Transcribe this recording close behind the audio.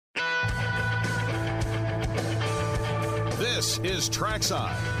This is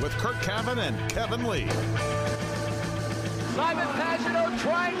Trackside with Curt and Kevin Lee. Simon Pagenaud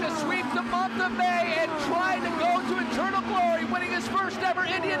trying to sweep the month of May and trying to go to eternal glory, winning his first ever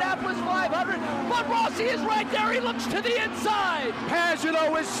Indianapolis 500. But Rossi is right there. He looks to the inside.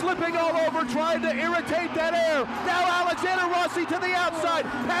 Pagenaud is slipping all over, trying to irritate that air. Now Alexander Rossi to the outside.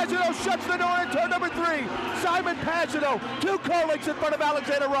 Pagenaud shuts the door in turn number 3. Simon Pagenaud, 2 car lengths in front of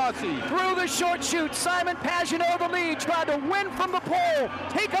Alexander Rossi. Through the short chute, Simon Pagenaud the lead, trying to win from the pole.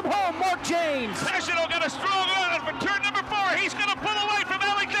 Take him home, Mark James. Pagenaud got a strong run for turn number 4. He's going to pull away from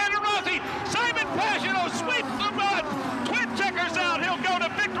Alexander Rossi. Simon Pagenaud sweeps the run. Twin checkers out. He'll go to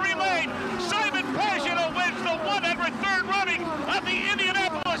victory lane. Simon Pagenaud wins the 103rd running of the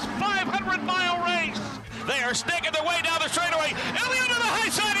Indianapolis 500-mile race. They are snaking their way down the straightaway. Illot to the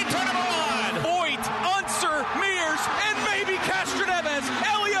high side in turn number 1. Voigt, Unser, Mears, and maybe Castroneves.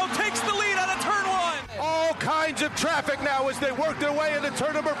 Illot takes the lead out of turn 1. All kinds of traffic now as they work their way into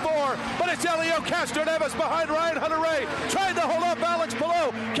turn number 4. But it's Illot Castroneves behind Ryan Hunter-Reay, trying to hold up Alex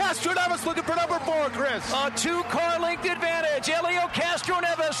Palou. Castroneves looking for number 4, Chris. A 2-car length advantage. Illot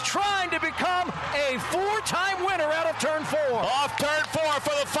Castroneves trying to become a 4-time winner out of turn 4. Off turn 4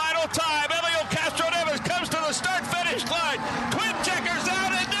 for the final time. Illot Castroneves comes to the start-finish line. Twin checkers out,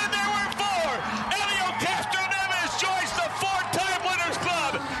 and then there were 4. Illot Castroneves joins the 4-time winners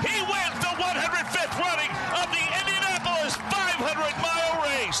club. He wins the 105th running of the Indianapolis 500-mile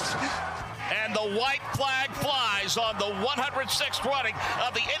race. And the white flag flies on the 106th running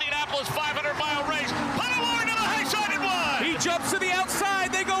of the Indianapolis 500-mile race. Palou to the high side and 1. He jumps to the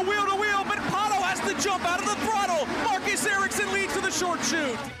outside. They go wheel to wheel, but Palou has to jump out of the throttle. Marcus Ericsson leads to the short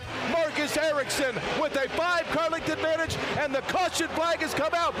chute. Marcus Ericsson with a 5-car length advantage, and the caution flag has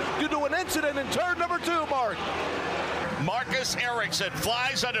come out due to an incident in turn number 2, Mark. Marcus Ericsson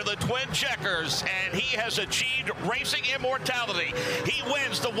flies under the twin checkers, and he has achieved racing immortality. He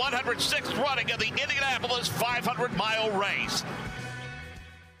wins the 106th running of the Indianapolis 500-mile race.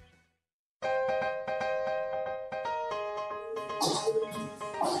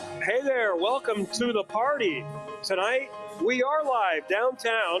 Hey there, welcome to the party. Tonight, we are live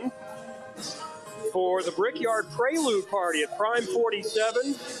downtown for the Brickyard Prelude Party at Prime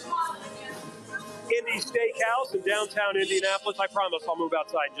 47. Indy Steakhouse in downtown Indianapolis. I promise I'll move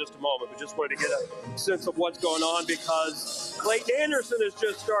outside in just a moment, but just wanted to get a sense of what's going on because Clayton Anderson has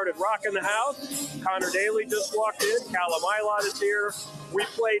just started rocking the house. Connor Daly just walked in. Callum Illot is here. We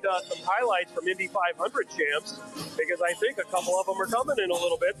played some highlights from Indy 500 champs because I think a couple of them are coming in a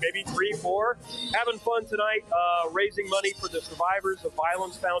little bit, maybe 3, 4. Having fun tonight, raising money for the Survivors of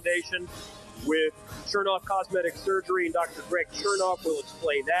Violence Foundation with Chernoff Cosmetic Surgery, and Dr. Greg Chernoff will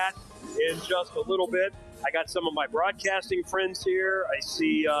explain that in just a little bit. I got some of my broadcasting friends here. I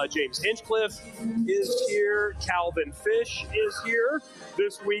see James Hinchcliffe is here. Calvin Fish is here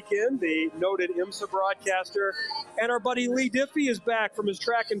this weekend, the noted IMSA broadcaster. And our buddy Lee Diffie is back from his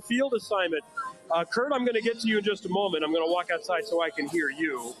track and field assignment. Curt, I'm going to get to you in just a moment. I'm going to walk outside so I can hear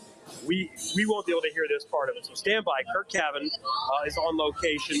you. We won't be able to hear this part of it, so stand by. Curt Cavan is on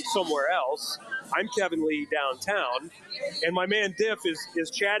location somewhere else. I'm Kevin Lee downtown, and my man Diff is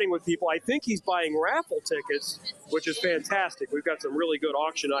chatting with people. I think he's buying raffle tickets, which is fantastic. We've got some really good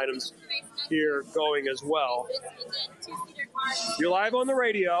auction items here going as well. You're live on the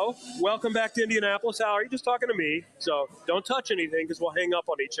radio. Welcome back to Indianapolis. How are you? Just talking to me, so don't touch anything because we'll hang up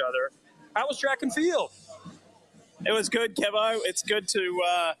on each other. How was track and field? It was good, Kevo. It's good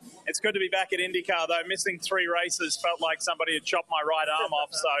to be back at IndyCar, though. Missing 3 races felt like somebody had chopped my right arm off,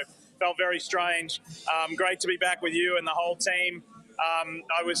 so felt very strange. Great to be back with you and the whole team.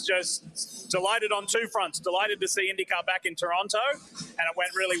 I was just delighted on 2 fronts. Delighted to see IndyCar back in Toronto, and it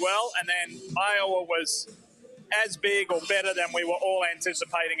went really well. And then Iowa was as big or better than we were all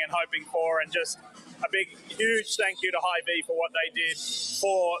anticipating and hoping for, and just a big, huge thank you to Hy-Vee for what they did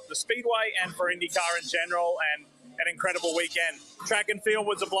for the Speedway and for IndyCar in general, and an incredible weekend. Track and field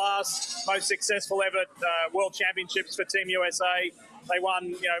was a blast. Most successful ever World Championships for Team USA. They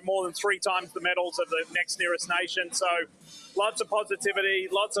won, more than 3 times the medals of the next nearest nation. So lots of positivity,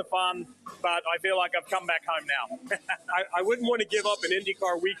 lots of fun, but I feel like I've come back home now. I wouldn't want to give up an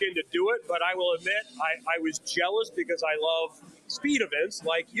IndyCar weekend to do it, but I will admit I was jealous because I love speed events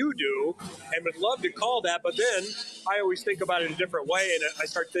like you do and would love to call that, but then I always think about it a different way, and I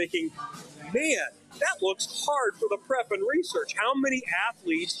start thinking, man, that looks hard for the prep and research. How many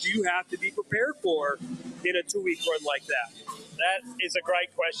athletes do you have to be prepared for in a 2-week run like that? That is a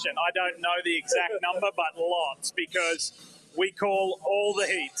great question. I don't know the exact number, but lots, because we call all the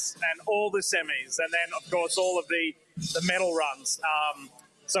heats and all the semis, and then, of course, all of the medal runs.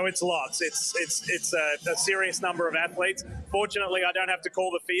 So it's lots. It's a serious number of athletes. Fortunately, I don't have to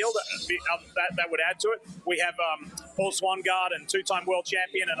call the field. That would add to it. We have Paul Swangard and two-time world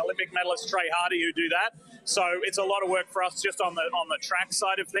champion and Olympic medalist Trey Hardy who do that. So it's a lot of work for us just on the track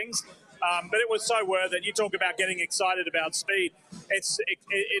side of things. But it was so worth it. You talk about getting excited about speed.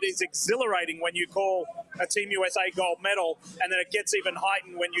 It is exhilarating when you call a Team USA gold medal, and then it gets even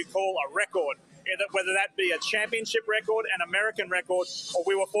heightened when you call a record, whether that be a championship record, an American record, or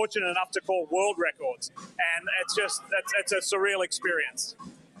we were fortunate enough to call world records. And it's a surreal experience.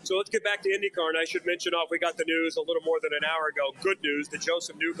 So let's get back to IndyCar, and I should mention off, we got the news a little more than an hour ago. Good news that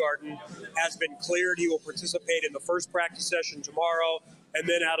Joseph Newgarden has been cleared. He will participate in the first practice session tomorrow, and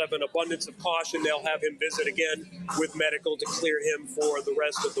then out of an abundance of caution, they'll have him visit again with medical to clear him for the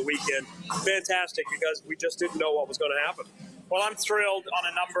rest of the weekend. Fantastic, because we just didn't know what was going to happen. Well, I'm thrilled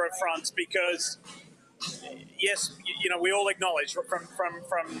on a number of fronts because, yes, we all acknowledge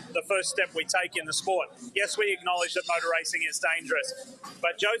from the first step we take in the sport. Yes, we acknowledge that motor racing is dangerous,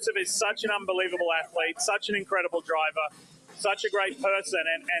 but Joseph is such an unbelievable athlete, such an incredible driver, such a great person,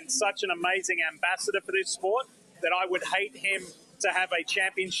 and such an amazing ambassador for this sport that I would hate him to have a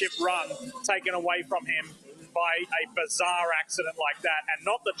championship run taken away from him by a bizarre accident like that, and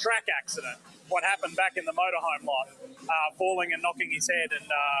not the track accident, what happened back in the motorhome lot, falling and knocking his head. And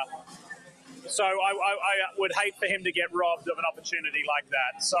so I would hate for him to get robbed of an opportunity like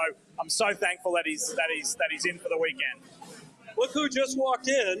that. So I'm so thankful that he's in for the weekend. Look who just walked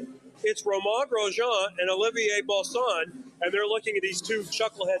in. It's Romain Grosjean and Olivier Balsan, and they're looking at these two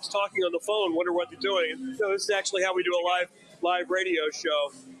chuckleheads talking on the phone, wonder what they're doing. So this is actually how we do a live radio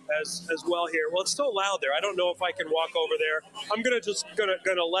show as well here. Well, it's so loud there. I don't know if I can walk over there. I'm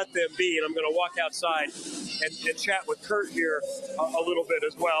gonna let them be, and I'm gonna walk outside and chat with Curt here a little bit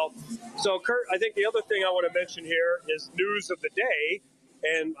as well. So Curt, I think the other thing I want to mention here is news of the day,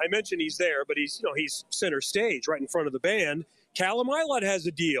 and I mentioned he's there, but he's center stage right in front of the band. Callum Illot has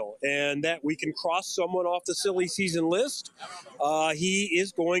a deal, and that we can cross someone off the silly season list. He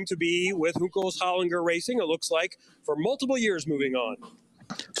is going to be with Juncos Hollinger Racing, it looks like, for multiple years moving on.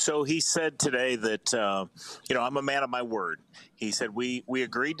 So he said today that, I'm a man of my word. He said, we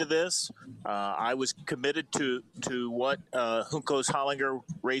agreed to this. I was committed to what Juncos Hollinger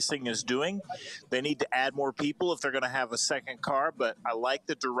Racing is doing. They need to add more people if they're going to have a second car, but I like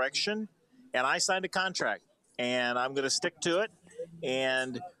the direction, and I signed a contract, and I'm going to stick to it.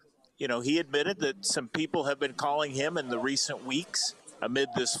 And, he admitted that some people have been calling him in the recent weeks amid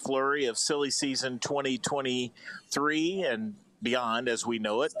this flurry of silly season 2023 and beyond as we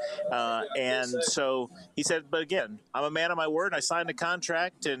know it. And so he said, but again, I'm a man of my word. I signed a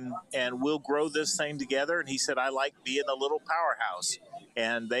contract and we'll grow this thing together. And he said, I like being a little powerhouse.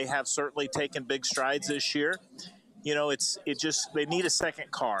 And they have certainly taken big strides this year. They need a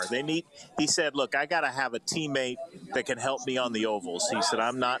second car. He said, look, I got to have a teammate that can help me on the ovals. He said,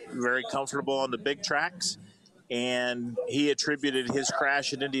 I'm not very comfortable on the big tracks. And he attributed his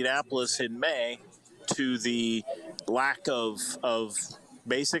crash in Indianapolis in May to the lack of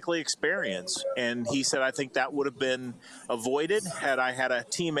basically experience. And he said, I think that would have been avoided had I had a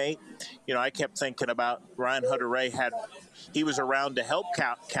teammate. I kept thinking about Ryan Hunter-Reay he was around to help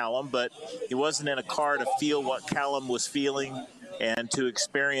Callum, but he wasn't in a car to feel what Callum was feeling and to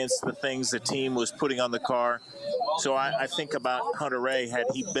experience the things the team was putting on the car. So I think about Hunter-Reay, had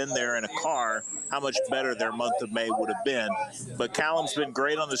he been there in a car, how much better their month of May would have been. But Callum's been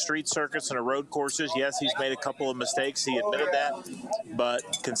great on the street circuits and the road courses. Yes, he's made a couple of mistakes. He admitted that.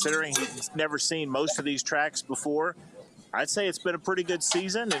 But considering he's never seen most of these tracks before, I'd say it's been a pretty good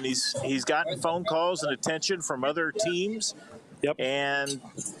season, and he's gotten phone calls and attention from other teams. Yep. And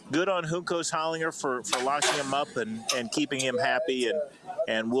good on Juncos Hollinger for locking him up and keeping him happy,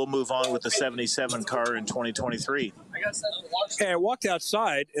 and we'll move on with the 77 car in 2023. Hey, I walked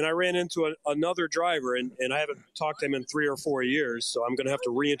outside and I ran into another driver, and I haven't talked to him in 3 or 4 years, so I'm going to have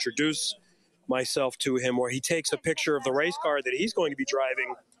to reintroduce myself to him, where he takes a picture of the race car that he's going to be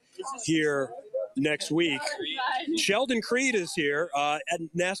driving here next week. Sheldon Creed is here,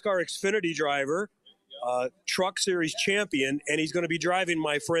 NASCAR Xfinity driver, Truck Series champion, and he's going to be driving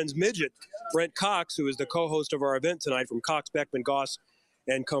my friend's midget, Brent Cox, who is the co-host of our event tonight from Cox, Beckman, Goss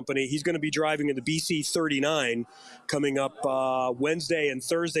and Company. He's going to be driving in the BC 39 coming up Wednesday and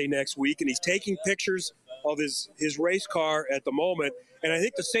Thursday next week, and he's taking pictures of his race car at the moment. And I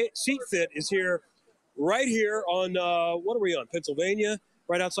think the seat fit is here, right here on, what are we on, Pennsylvania,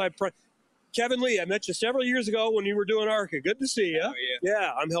 right outside. Kevin Lee, I met you several years ago when you were doing ARCA. Good to see you. Oh,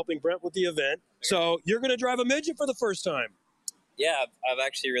 yeah, I'm helping Brent with the event. So you're going to drive a midget for the first time. Yeah, I've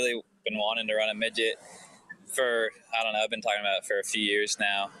actually really been wanting to run a midget I don't know, I've been talking about it for a few years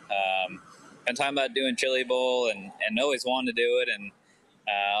now. Been talking about doing Chili Bowl and always wanted to do it, and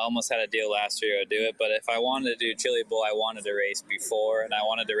almost had a deal last year to do it. But if I wanted to do Chili Bowl, I wanted to race before, and I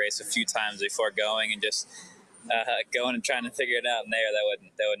wanted to race a few times before going, and just going and trying to figure it out in there,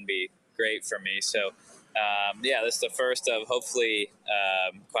 that wouldn't be great for me. So this is the first of hopefully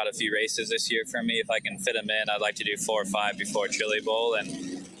quite a few races this year for me. If I can fit them in, I'd like to do 4 or 5 before Chili Bowl, and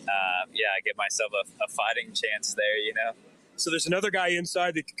I give myself a fighting chance there, you know. So there's another guy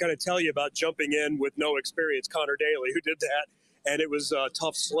inside that can kind of tell you about jumping in with no experience, Connor Daly, who did that, and it was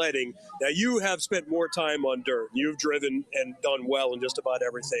tough sledding. Now, you have spent more time on dirt. You've driven and done well in just about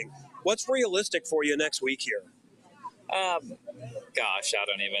everything. What's realistic for you next week here? Gosh, I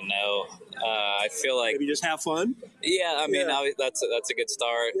don't even know. I feel like maybe just have fun. Yeah, I mean, that's a good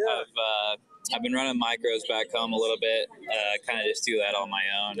start. Yeah. I've been running micros back home a little bit. Kind of just do that on my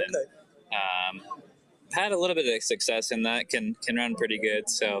own, and had a little bit of success in that. Can run pretty good.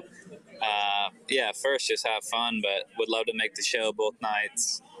 So first just have fun, but would love to make the show both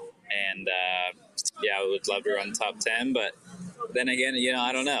nights, and I would love to run top 10, but. Then again, you know,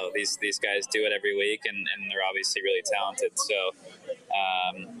 I don't know. These guys do it every week, and they're obviously really talented. So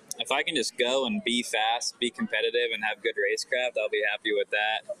if I can just go and be fast, be competitive, and have good racecraft, I'll be happy with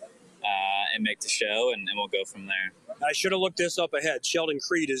that and make the show, and we'll go from there. I should have looked this up ahead. Sheldon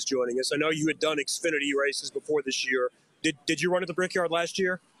Creed is joining us. I know you had done Xfinity races before this year. Did you run at the Brickyard last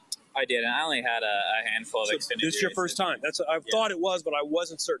year? I did, and I only had a handful of Xfinity races. This is your first time. I thought it was, but I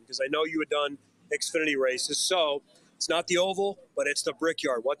wasn't certain because I know you had done Xfinity races. So it's not the oval, but it's the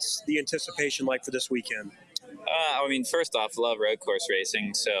Brickyard. What's the anticipation like for this weekend? I mean, first off, love road course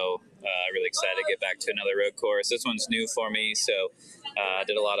racing, so really excited to get back to another road course. This one's new for me, so I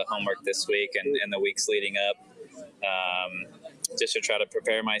did a lot of homework this week and the weeks leading up just to try to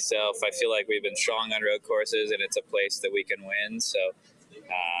prepare myself. I feel like we've been strong on road courses, and it's a place that we can win. So,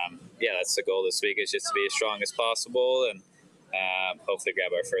 that's the goal this week, is just to be as strong as possible and hopefully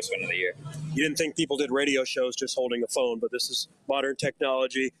grab our first win of the year. You didn't think people did radio shows just holding a phone, but this is modern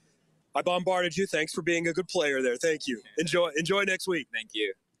technology. I bombarded you. Thanks for being a good player there. Thank you. Enjoy next week. Thank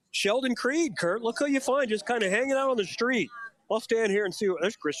you. Sheldon Creed, Curt. Look who you find just kind of hanging out on the street. I'll stand here and see.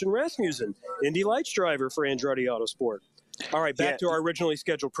 There's Christian Rasmussen, Indy Lights driver for Andretti Autosport. All right, back to our originally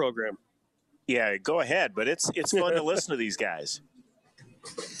scheduled program. Yeah, go ahead, but it's fun to listen to these guys.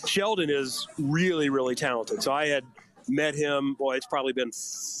 Sheldon is really, really talented. So I had met him, it's probably been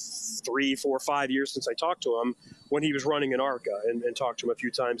 3, 4, 5 years since I talked to him when he was running in ARCA, and talked to him a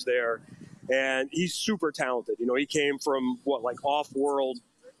few times there. And he's super talented. You know, he came from off-world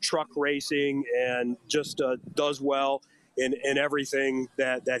truck racing and just does well in everything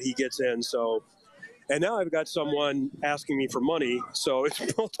that he gets in. So, and now I've got someone asking me for money, so it's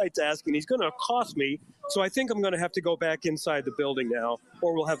multitasking. He's going to cost me, so I think I'm going to have to go back inside the building now,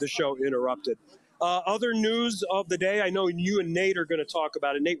 or we'll have the show interrupted. Other news of the day, I know you and Nate are going to talk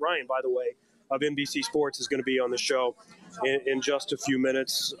about it. Nate Ryan, by the way, of NBC Sports is going to be on the show in just a few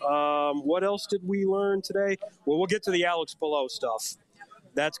minutes. What else did we learn today? Well, we'll get to the Alex Palou stuff.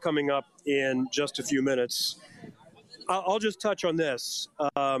 That's coming up in just a few minutes. I'll just touch on this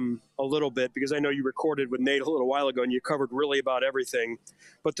a little bit, because I know you recorded with Nate a little while ago and you covered really about everything.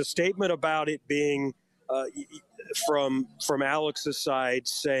 But the statement about it being from Alex's side,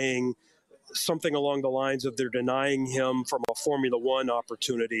 saying something along the lines of they're denying him from a Formula One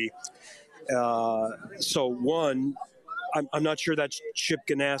opportunity. So one, I'm not sure that's Chip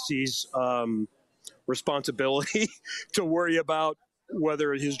Ganassi's responsibility to worry about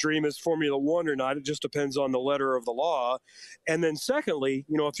whether his dream is Formula One or not. It just depends on the letter of the law. And then secondly,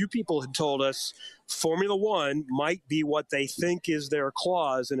 a few people had told us Formula One might be what they think is their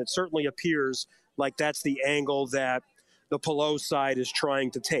clause, and it certainly appears like that's the angle that the Palou side is trying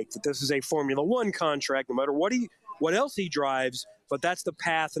to take, that this is a Formula One contract, no matter what else he drives, but that's the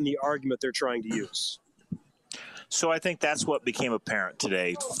path and the argument they're trying to use. So I think that's what became apparent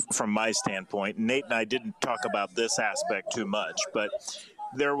today from my standpoint. Nate and I didn't talk about this aspect too much, but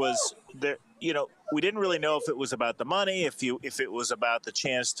we didn't really know if it was about the money, if it was about the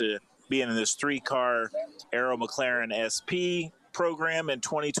chance to be in this 3-car Arrow McLaren SP program in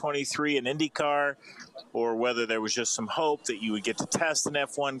 2023 in IndyCar, or whether there was just some hope that you would get to test an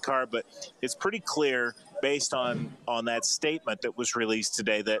F1 car. But it's pretty clear based on that statement that was released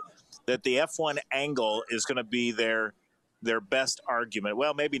today that the F1 angle is going to be their best argument.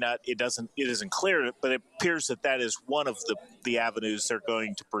 Well, maybe not. It isn't clear, but it appears that is one of the avenues they're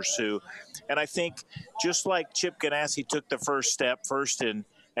going to pursue. And I think just like Chip Ganassi took the first step in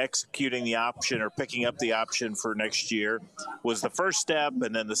executing the option or picking up the option for next year was the first step,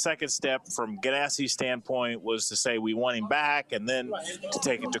 and then the second step from Ganassi's standpoint was to say we want him back, and then to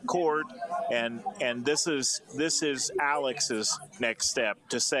take it to court, and this is Alex's next step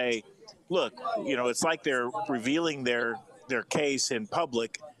to say, look, it's like they're revealing their case in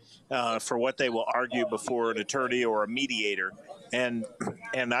public for what they will argue before an attorney or a mediator. And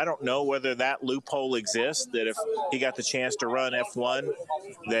I don't know whether that loophole exists, that if he got the chance to run F1,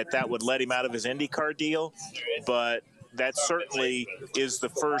 that would let him out of his IndyCar deal. But that certainly is the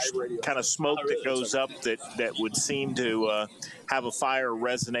first kind of smoke that goes up that would seem to have a fire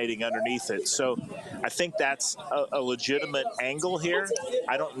resonating underneath it. So I think that's a legitimate angle here.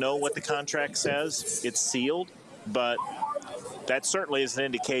 I don't know what the contract says. It's sealed, but that certainly is an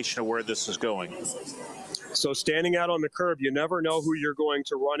indication of where this is going. So standing out on the curb, you never know who you're going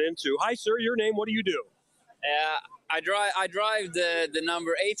to run into. Hi, sir. Your name? What do you do? I drive the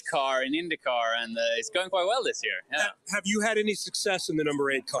number 8 car in IndyCar, and it's going quite well this year. Yeah. Have you had any success in the number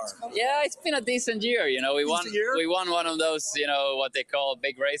 8 car? Yeah, it's been a decent year. We won one of those, what they call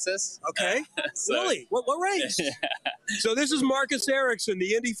big races. Okay. So, really? What race? Yeah. So this is Marcus Ericsson,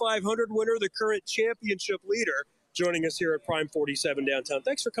 the Indy 500 winner, the current championship leader, joining us here at Prime 47 downtown.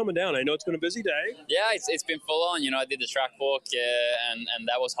 Thanks for coming down. I know it's been a busy day. Yeah, it's been full on. I did the track walk, and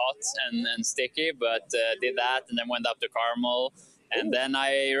that was hot and sticky, but did that and then went up to Carmel. And then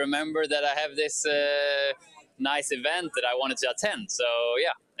I remember that I have this nice event that I wanted to attend. So,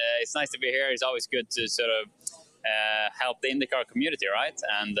 yeah, it's nice to be here. It's always good to sort of help the IndyCar community, right?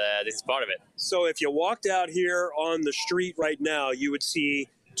 And this is part of it. So if you walked out here on the street right now, you would see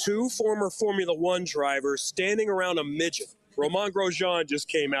 2 former Formula One drivers standing around a midget. Romain Grosjean just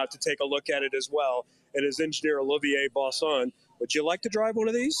came out to take a look at it as well, and his engineer Olivier Bosson. Would you like to drive one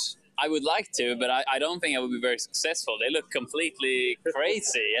of these? I would like to, but I don't think I would be very successful. They look completely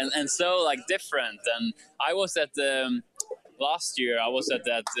crazy and so different. And I was at last year. I was at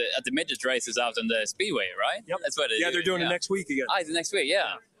the midget races out in the Speedway, right? Yep. That's what they're doing it next week again. The next week,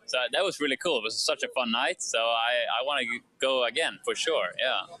 yeah. So that was really cool. It was such a fun night. So I want to go again for sure.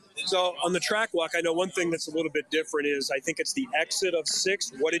 Yeah. So on the track walk, I know one thing that's a little bit different is I think it's the exit of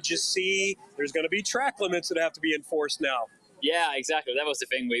 6. What did you see? There's going to be track limits that have to be enforced now. Yeah, exactly. That was the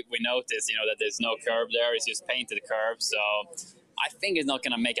thing we noticed, that there's no curb there. It's just painted curb. So I think it's not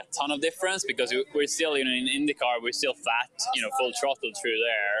going to make a ton of difference because we're still, in IndyCar, we're still fat, full throttle through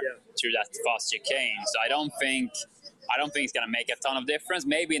there, through that fast chicane. So I don't think it's going to make a ton of difference.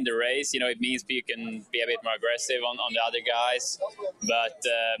 Maybe in the race, it means you can be a bit more aggressive on the other guys. But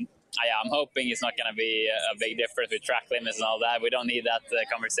I'm hoping it's not going to be a big difference with track limits and all that. We don't need that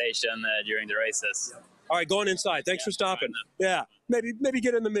conversation during the races. All right, going inside. Thanks for stopping. Yeah, maybe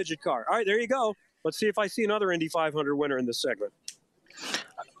get in the midget car. All right, there you go. Let's see if I see another Indy 500 winner in this segment.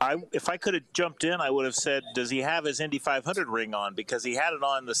 If I could have jumped in, I would have said, does he have his Indy 500 ring on? Because he had it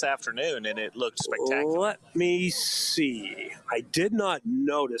on this afternoon, and it looked spectacular. Let me see. I did not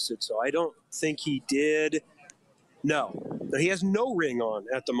notice it, so I don't think he did. No, he has no ring on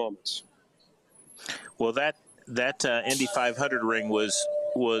at the moment. Well, that Indy 500 ring was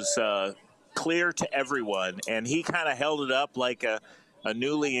clear to everyone, and he kind of held it up like a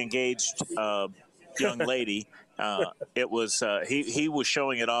newly engaged young lady. It was he was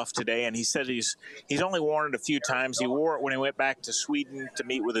showing it off today, and he said he's only worn it a few times. He wore it when he went back to Sweden to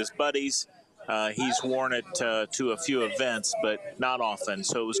meet with his buddies. He's worn it to a few events, but not often.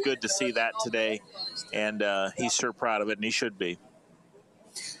 So it was good to see that today, and he's sure proud of it, and he should be.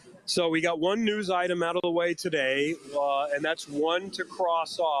 So we got one news item out of the way today, and that's one to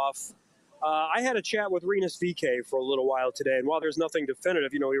cross off. I had a chat with Rinus VeeKay for a little while today, and while there's nothing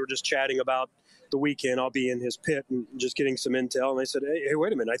definitive, we were just chatting about the weekend. I'll be in his pit and just getting some intel. And I said, hey,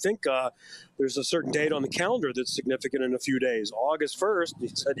 wait a minute. I think there's a certain date on the calendar that's significant in a few days. August 1st. He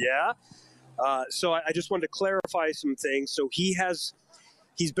said, yeah. So I just wanted to clarify some things. So he's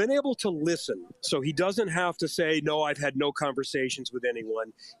been able to listen. So he doesn't have to say, no, I've had no conversations with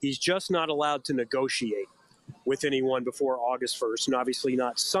anyone. He's just not allowed to negotiate with anyone before August 1st, and obviously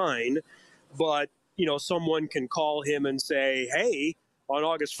not sign. But, someone can call him and say, hey, on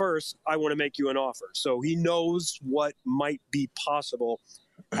August 1st, I want to make you an offer. So he knows what might be possible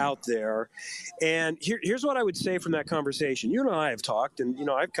out there. And here's what I would say from that conversation. You and I have talked, and,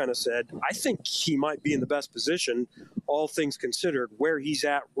 I've kind of said, I think he might be in the best position, all things considered, where he's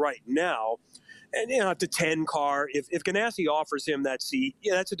at right now. And, at the 10 car, if Ganassi offers him that seat,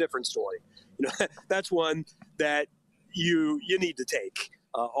 that's a different story. That's one that you need to take,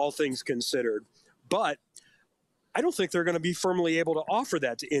 all things considered. But I don't think they're going to be firmly able to offer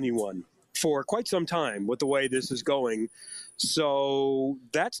that to anyone for quite some time with the way this is going. So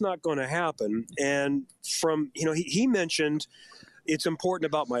that's not going to happen. And from, he mentioned it's important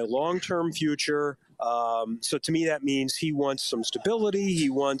about my long-term future. So to me, that means he wants some stability. He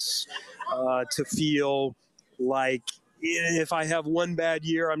wants to feel like if I have one bad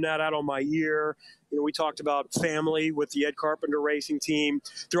year, I'm not out on my ear. We talked about family with the Ed Carpenter Racing team.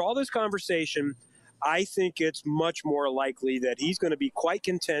 Through all this conversation, I think it's much more likely that he's going to be quite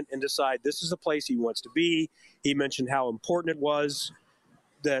content and decide this is the place he wants to be. He mentioned how important it was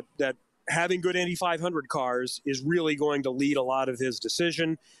that having good Indy 500 cars is really going to lead a lot of his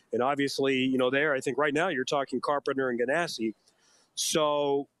decision. And obviously, I think right now you're talking Carpenter and Ganassi.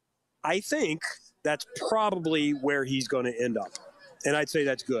 So I think that's probably where he's going to end up. And I'd say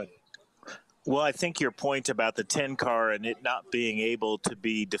that's good. Well, I think your point about the 10 car and it not being able to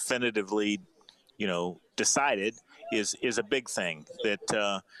be definitively, decided is a big thing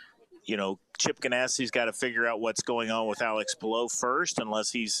that, Chip Ganassi's got to figure out what's going on with Alex Palou first, unless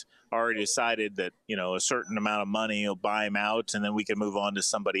he's already decided that, a certain amount of money will buy him out and then we can move on to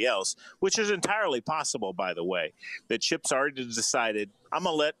somebody else, which is entirely possible, by the way, that Chip's already decided, I'm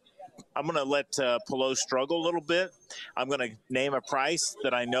going to let Palou struggle a little bit. I'm going to name a price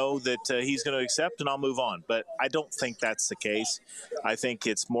that I know that he's going to accept, and I'll move on. But I don't think that's the case. I think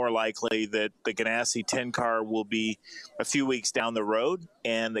it's more likely that the Ganassi 10 car will be a few weeks down the road,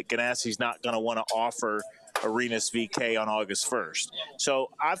 and that Ganassi's not going to want to offer Arenas VK on August 1st. So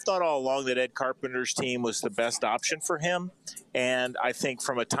I've thought all along that Ed Carpenter's team was the best option for him. And I think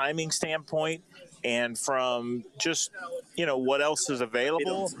from a timing standpoint, and from just, what else is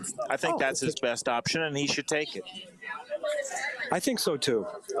available, I think that's his best option, and he should take it. I think so, too.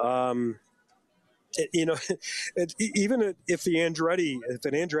 Even if an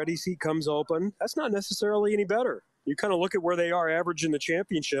Andretti seat comes open, that's not necessarily any better. You kind of look at where they are average in the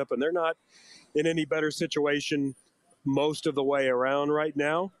championship, and they're not in any better situation most of the way around right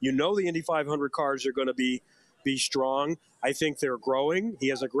now. The Indy 500 cars are going to be strong. I think they're growing. He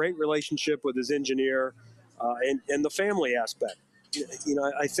has a great relationship with his engineer and the family aspect.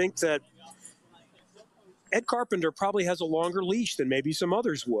 I think that Ed Carpenter probably has a longer leash than maybe some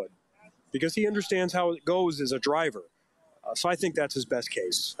others would because he understands how it goes as a driver. So I think that's his best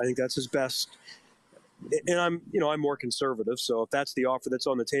case. I think that's his best. And I'm more conservative. So if that's the offer that's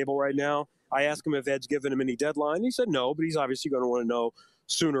on the table right now, I asked him if Ed's given him any deadline. He said no, but he's obviously going to want to know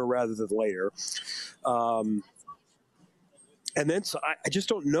sooner rather than later. And then I just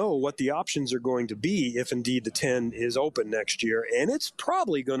don't know what the options are going to be if indeed the 10 is open next year. And it's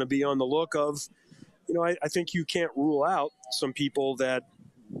probably going to be on the look of, I think you can't rule out some people that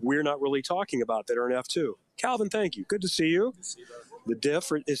we're not really talking about that are in F2. Calvin, thank you. Good to see you. The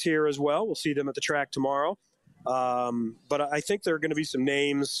Diff is here as well. We'll see them at the track tomorrow. But I think there are going to be some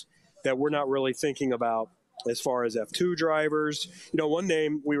names that we're not really thinking about as far as F2 drivers. One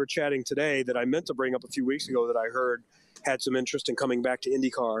name we were chatting today that I meant to bring up a few weeks ago that I heard had some interest in coming back to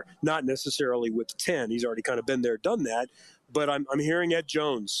IndyCar, not necessarily with the 10. He's already kind of been there, done that. But I'm hearing Ed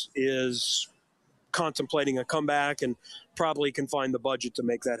Jones is contemplating a comeback and probably can find the budget to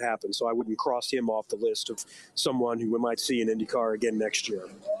make that happen. So I wouldn't cross him off the list of someone who we might see in IndyCar again next year.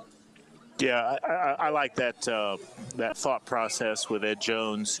 Yeah, I like that thought process with Ed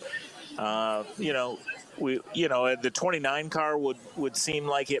Jones. The 29 car would seem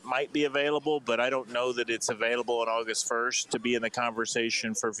like it might be available, but I don't know that it's available on August 1st to be in the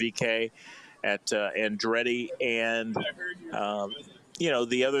conversation for VK at Andretti. And,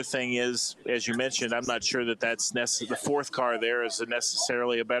 the other thing is, as you mentioned, I'm not sure that's the fourth car there is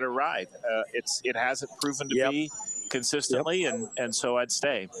necessarily a better ride. It hasn't proven to be consistently, and so I'd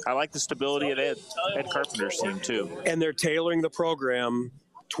stay. I like the stability at Ed Carpenter's team, too. And they're tailoring the program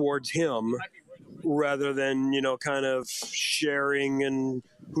towards him rather than, kind of sharing and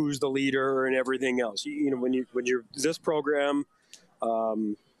who's the leader and everything else. When you're this program,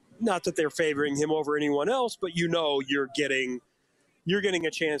 not that they're favoring him over anyone else, but you're getting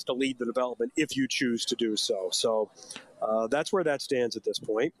a chance to lead the development if you choose to do so. So that's where that stands at this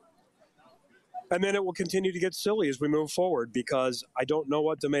point. And then it will continue to get silly as we move forward because I don't know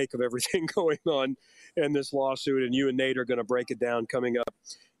what to make of everything going on in this lawsuit, and you and Nate are going to break it down coming up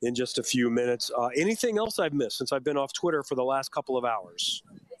in just a few minutes. Anything else I've missed since I've been off Twitter for the last couple of hours?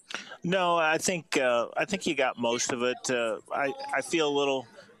 No, I think you got most of it. I feel a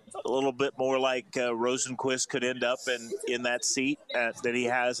little bit more like Rosenquist could end up in that seat that he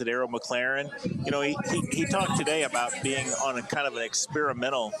has at Arrow McLaren. He talked today about being on a kind of an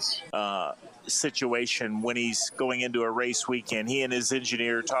experimental situation when he's going into a race weekend. He and his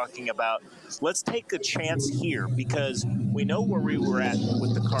engineer talking about, let's take a chance here because we know where we were at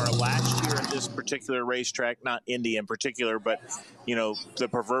with the car last year at this particular racetrack, not Indy in particular, but, you know, the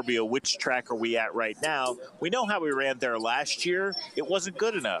proverbial which track are we at right now. We know how we ran there last year. It wasn't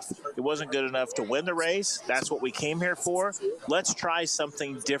good enough. It wasn't good enough to win the race. That's what we came here for. Let's try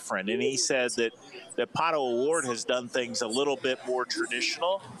something different. And he said that the Palou Award has done things a little bit more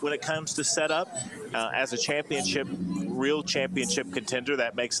traditional when it comes to setup. As a championship, real championship contender,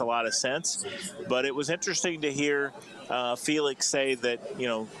 that makes a lot of sense. But it was interesting to hear Felix say that, you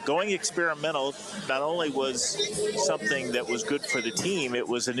know, going experimental not only was something that was good for the team, it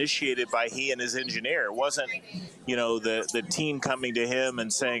was initiated by he and his engineer. It wasn't, you know, the team coming to him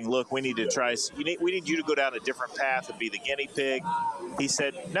and saying, look, we need to try, we need you to go down a different path and be the guinea pig. He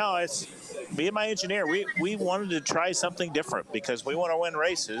said, no, it's me and my engineer. We wanted to try something different because we want to win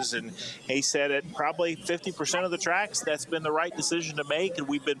races. And he said at probably 50% of the tracks, that's been the right decision to make. And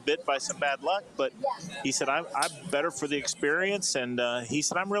we've been bit by some bad luck. But he said, I'm better for the experience. And he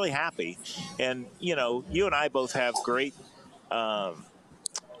said, I'm really happy. And, you know, you and I both have great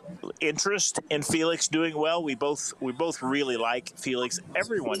interest in Felix doing well. We both really like Felix.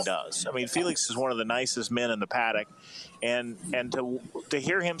 Everyone does. I mean, Felix is one of the nicest men in the paddock. And to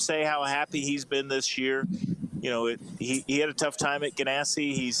hear him say how happy he's been this year, you know, he had a tough time at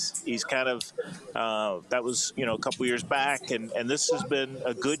Ganassi. He's kind of that was, you know, a couple years back, and this has been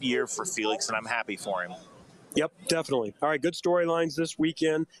a good year for Felix, and I'm happy for him. Yep, definitely. All right, good storylines this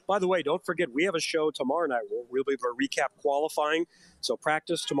weekend. By the way, don't forget, we have a show tomorrow night where we'll be able to recap qualifying. So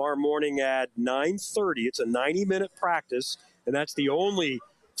practice tomorrow morning at 9:30. It's a 90-minute practice, and that's the only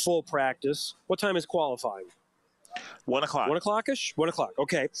full practice. What time is qualifying? 1 o'clock. 1 o'clock-ish? 1 o'clock.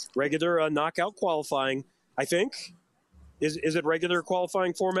 Okay. Regular knockout qualifying, I think. Is it regular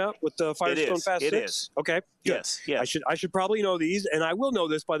qualifying format with the Firestone Fast 6? It is. Okay. Good. Yes. I should probably know these, and I will know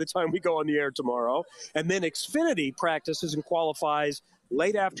this by the time we go on the air tomorrow. And then Xfinity practices and qualifies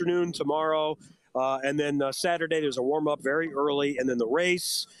late afternoon tomorrow. And then Saturday there's a warm-up very early, and then the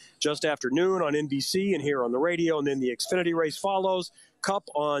race just after noon on NBC and here on the radio, and then the Xfinity race follows. Cup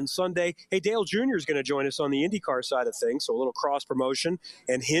on Sunday. Hey, Dale Jr. is going to join us on the IndyCar side of things, so a little cross promotion.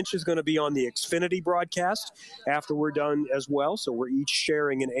 And Hinch is going to be on the Xfinity broadcast after we're done as well. So we're each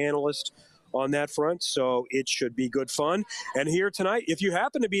sharing an analyst on that front, so it should be good fun. And here tonight, if you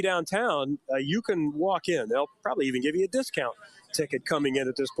happen to be downtown, you can walk in. They'll probably even give you a discount ticket coming in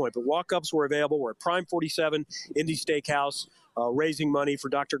at this point. But walk-ups were available. We're at Prime 47, Indy Steakhouse, raising money for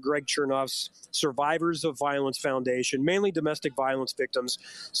Dr. Greg Chernoff's Survivors of Violence Foundation, mainly domestic violence victims,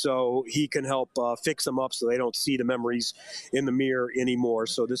 so he can help fix them up so they don't see the memories in the mirror anymore.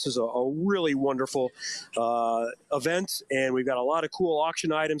 So this is a really wonderful event, and we've got a lot of cool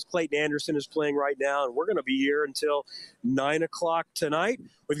auction items. Clayton Anderson is playing right now, and we're going to be here until 9 o'clock tonight.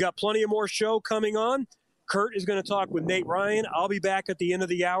 We've got plenty of more show coming on. Curt is going to talk with Nate Ryan. I'll be back at the end of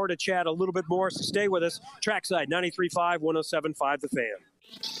the hour to chat a little bit more, so stay with us. Trackside 93.5, 107.5 The Fan.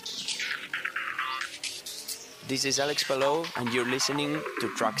 This is Alex Palou, and you're listening to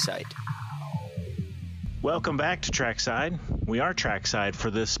Trackside. Welcome back to Trackside. We are Trackside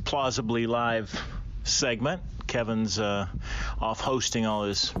for this plausibly live segment. Kevin's off hosting all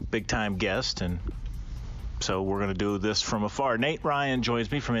his big-time guests, and so we're going to do this from afar. Nate Ryan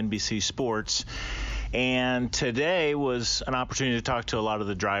joins me from NBC Sports. And today was an opportunity to talk to a lot of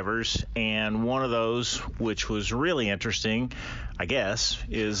the drivers, and one of those, which was really interesting, I guess,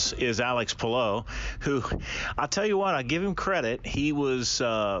 is Alex Palou, who, I'll tell you what, I'll give him credit. He was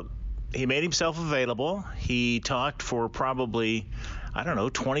he made himself available. He talked for probably,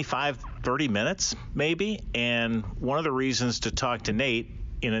 25, 30 minutes maybe. And one of the reasons to talk to Nate,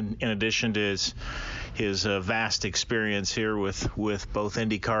 in addition to his vast experience here with both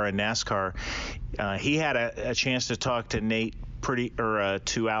IndyCar and NASCAR, he had a chance to talk to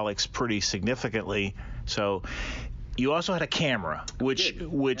to Alex pretty significantly. So you also had a camera,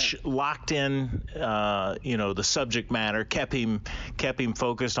 which locked in, the subject matter, kept him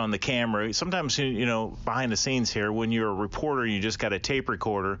focused on the camera. Sometimes, behind the scenes here, when you're a reporter, you just got a tape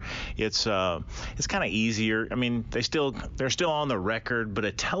recorder. It's kind of easier. I mean, they're still on the record, but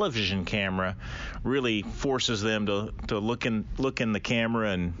a television camera really forces them to look in the camera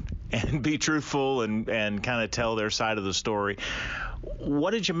and be truthful and kind of tell their side of the story. What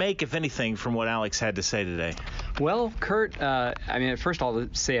did you make, if anything, from what Alex had to say today? Well, Curt, first I'll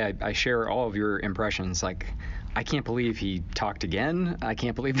say I share all of your impressions. Like, I can't believe he talked again. I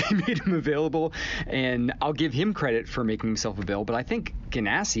can't believe they made him available. And I'll give him credit for making himself available, but I think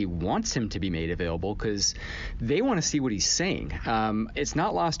Ganassi wants him to be made available because they want to see what he's saying. It's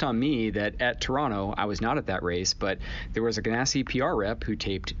not lost on me that at Toronto, I was not at that race, but there was a Ganassi PR rep who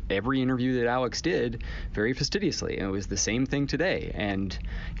taped every interview that Alex did very fastidiously. And it was the same thing today. And,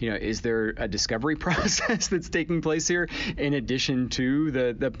 is there a discovery process that's taking place here in addition to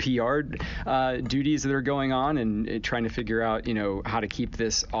the PR duties that are going on and trying to figure out, how to keep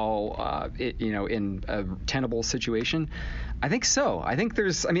this all, in a tenable situation? I think so. I think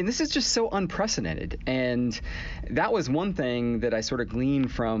this is just so unprecedented. And that was one thing that I sort of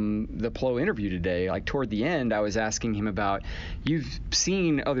gleaned from the Palou interview today. Like toward the end, I was asking him about, you've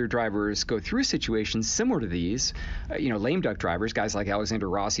seen other drivers go through situations similar to these, lame duck drivers, guys like Alexander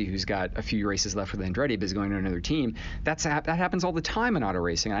Rossi, who's got a few races left with Andretti, but is going to another team. That happens all the time in auto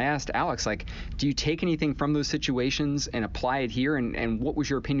racing. I asked Alex, do you take anything from those situations and apply it here? And what was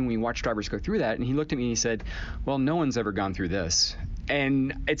your opinion when you watch drivers go through that? And he looked at me and he said, well, no one's ever gone through this.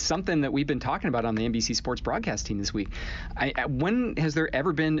 And it's something that we've been talking about on the NBC Sports broadcast team this week. When has there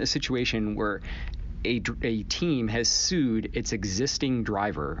ever been a situation where a team has sued its existing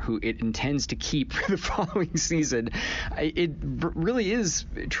driver who it intends to keep for the following season? It really is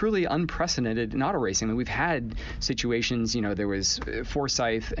truly unprecedented in auto racing. I mean, we've had situations, there was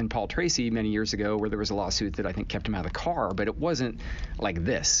Forsyth and Paul Tracy many years ago where there was a lawsuit that I think kept him out of the car, but it wasn't like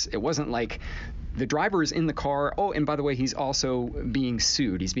this. It wasn't like the driver is in the car. Oh, and by the way, he's also being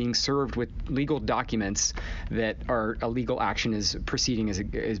sued. He's being served with legal documents that are a legal action is proceeding has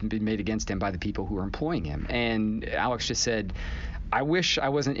been made against him by the people who are employing him. And Alex just said, I wish I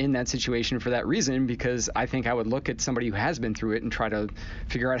wasn't in that situation for that reason, because I think I would look at somebody who has been through it and try to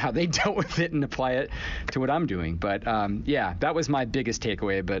figure out how they dealt with it and apply it to what I'm doing. But that was my biggest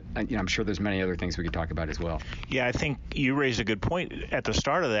takeaway. But I'm sure there's many other things we could talk about as well. Yeah, I think you raised a good point at the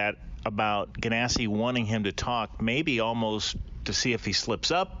start of that about Ganassi wanting him to talk, maybe almost to see if he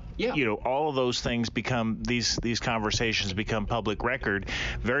slips up. Yeah. All of those things become, these conversations become public record,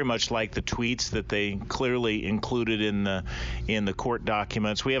 very much like the tweets that they clearly included in the court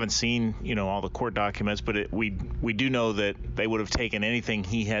documents. We haven't seen, all the court documents, but we do know that they would have taken anything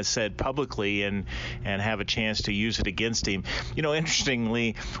he has said publicly and have a chance to use it against him.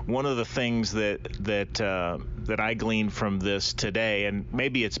 Interestingly, one of the things that I gleaned from this today, and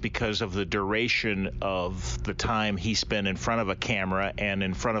maybe it's because of the duration of the time he spent in front of a camera and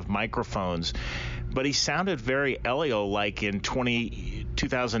in front of microphones, but he sounded very Elio-like in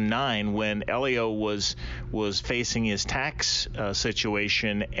 2009 when Elio was facing his tax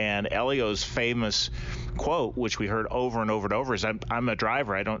situation, and Elio's famous quote, which we heard over and over and over, is I'm a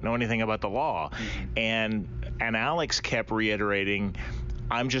driver, I don't know anything about the law. And Alex kept reiterating,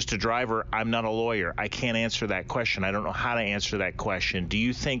 I'm just a driver, I'm not a lawyer, I can't answer that question, I don't know how to answer that question. Do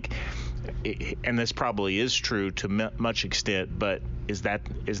you think, and this probably is true to much extent, but is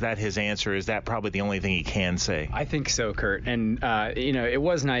that his answer? Is that probably the only thing he can say? I think so, Curt. And, it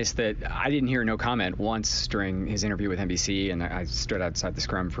was nice that I didn't hear no comment once during his interview with NBC, and I stood outside the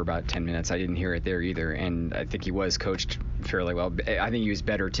scrum for about 10 minutes. I didn't hear it there either, and I think he was coached fairly well. I think he was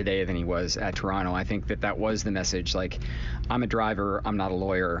better today than he was at Toronto. I think that was the message, I'm a driver, I'm not a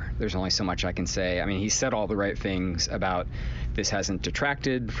lawyer, there's only so much I can say. I mean, he said all the right things about this hasn't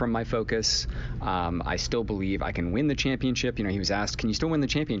detracted from my focus. I still believe I can win the championship. He was asked, can you still win the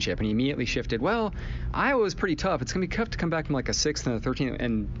championship? And he immediately shifted, well, Iowa was pretty tough. It's going to be tough to come back from like a 6th and a 13th.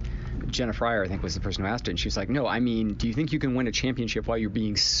 And Jenna Fryer, I think, was the person who asked it. And she was like, no, I mean, do you think you can win a championship while you're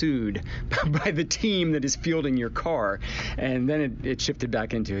being sued by the team that is fielding your car? And then it shifted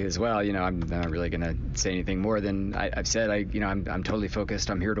back into his, well, I'm not really going to say anything more than I've said. I'm totally focused.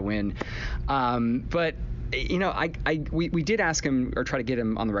 I'm here to win. But we did ask him, or try to get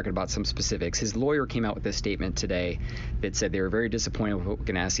him on the record about some specifics. His lawyer came out with this statement today that said they were very disappointed with what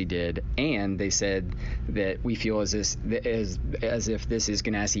Ganassi did, and they said that we feel as if this is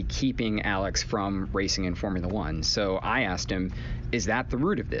Ganassi keeping Alex from racing in Formula One. So I asked him, is that the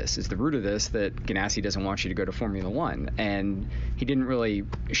root of this? Is the root of this that Ganassi doesn't want you to go to Formula One? And he didn't really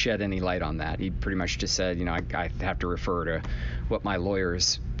shed any light on that. He pretty much just said, I have to refer to what my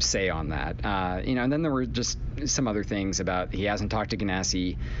lawyers say on that. And then there were just some other things about he hasn't talked to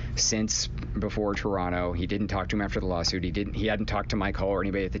Ganassi since before Toronto. He didn't talk to him after the lawsuit. He hadn't talked to Mike Hull or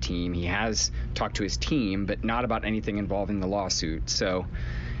anybody at the team. He has talked to his team, but not about anything involving the lawsuit. So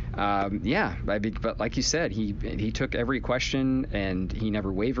but like you said, he took every question and he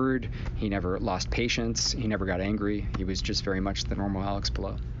never wavered. He never lost patience. He never got angry. He was just very much the normal Alex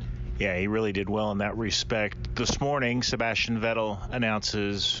Palou. Yeah, he really did well in that respect. This morning, Sebastian Vettel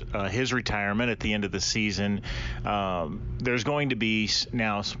announces his retirement at the end of the season. There's going to be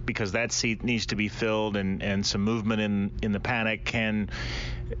now, because that seat needs to be filled and some movement in the paddock.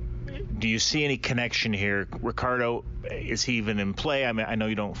 Do you see any connection here? Ricardo, is he even in play? I mean, I know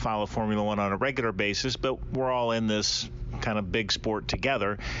you don't follow Formula One on a regular basis, but we're all in this kind of big sport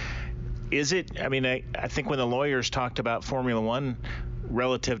together. Is it? I mean, I think when the lawyers talked about Formula One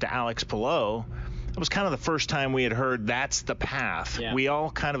relative to Alex Palou, it was kind of the first time we had heard that's the path. Yeah. We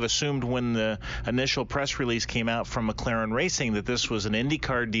all kind of assumed when the initial press release came out from McLaren Racing that this was an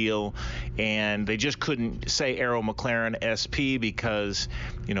IndyCar deal, and they just couldn't say Arrow McLaren SP because,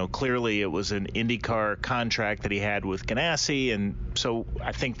 clearly it was an IndyCar contract that he had with Ganassi, and so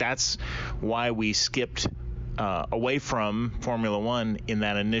I think that's why we skipped away from Formula One in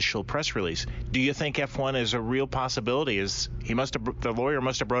that initial press release. Do you think F1 is a real possibility? The lawyer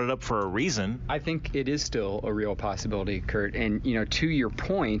must have brought it up for a reason. I think it is still a real possibility, Curt. And to your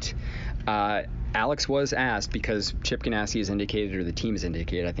point, Alex was asked, because Chip Ganassi has indicated, or the team has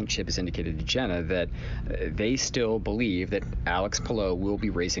indicated, I think Chip has indicated to Jenna, that they still believe that Alex Palou will be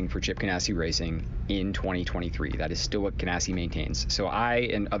racing for Chip Ganassi Racing in 2023. That is still what Ganassi maintains. So I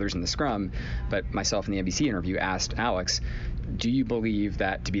and others in the scrum, but myself in the NBC interview, asked Alex, do you believe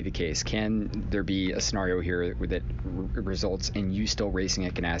that to be the case? Can there be a scenario here that results in you still racing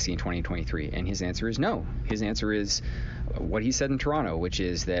at Ganassi in 2023? And his answer is no. His answer is what he said in Toronto, which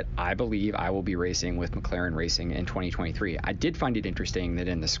is that I believe I will be racing with McLaren Racing in 2023. I did find it interesting that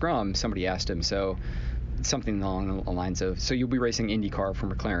in the scrum, somebody asked him, something along the lines of, so you'll be racing IndyCar for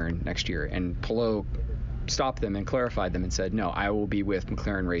McLaren next year? And Palou stopped them and clarified them and said, no, I will be with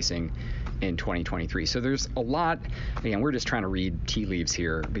McLaren Racing in 2023. So there's a lot, again, we're just trying to read tea leaves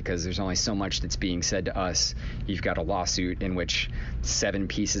here because there's only so much that's being said to us. You've got a lawsuit in which 7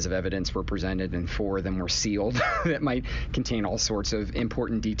 pieces of evidence were presented and 4 of them were sealed that might contain all sorts of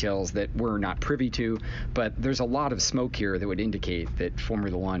important details that we're not privy to. But there's a lot of smoke here that would indicate that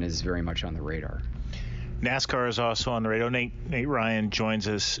Formula One is very much on the radar. NASCAR is also on the radar. Nate Ryan joins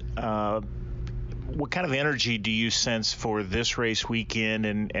us. What kind of energy do you sense for this race weekend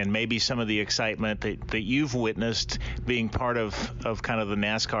and maybe some of the excitement that you've witnessed being part of kind of the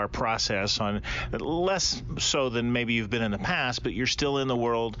NASCAR process, on less so than maybe you've been in the past, but you're still in the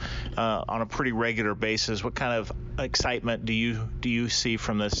world on a pretty regular basis? What kind of excitement do you see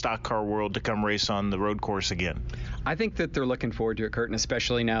from the stock car world to come race on the road course again? I think that they're looking forward to it, Curt, and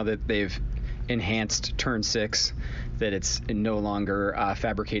especially now that they've enhanced Turn 6, that it's no longer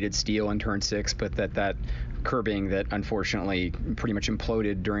fabricated steel in Turn 6, but that curbing that unfortunately pretty much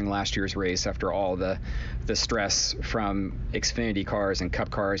imploded during last year's race after all the stress from Xfinity cars and Cup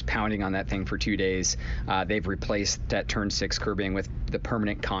cars pounding on that thing for 2 days. They've replaced that Turn 6 curbing with the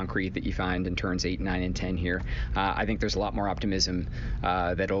permanent concrete that you find in Turns 8, 9, and 10 here. I think there's a lot more optimism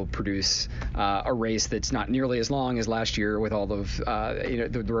that'll produce a race that's not nearly as long as last year with all of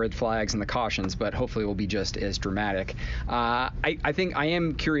the red flags and the cautions, but hopefully will be just as dramatic. I think I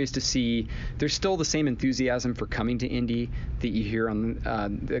am curious to see, there's still the same enthusiasm for coming to Indy that you hear on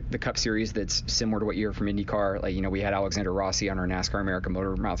the Cup Series that's similar to what you hear from IndyCar. Like, we had Alexander Rossi on our NASCAR America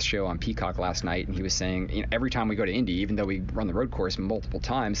Motor Mouth show on Peacock last night, and he was saying, every time we go to Indy, even though we run the road course multiple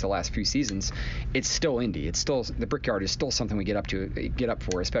times the last few seasons, it's still Indy. It's still, the Brickyard is still something we get up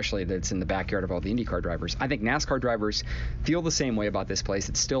for, especially that it's in the backyard of all the IndyCar drivers. I think NASCAR drivers feel the same way about this place.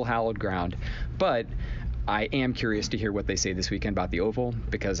 It's still hallowed ground, but I am curious to hear what they say this weekend about the Oval,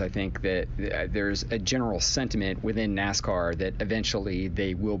 because I think that there's a general sentiment within NASCAR that eventually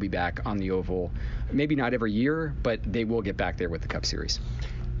they will be back on the Oval. Maybe not every year, but they will get back there with the Cup Series.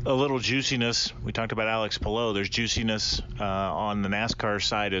 A little juiciness. We talked about Alex Palou. There's juiciness on the NASCAR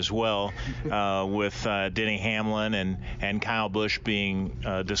side as well, with Denny Hamlin and Kyle Busch being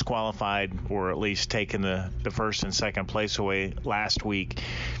disqualified, or at least taking the first and second place away last week.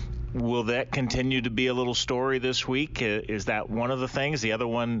 Will that continue to be a little story this week? Is that one of the things? The other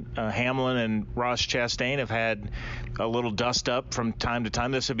one, Hamlin and Ross Chastain have had a little dust up from time to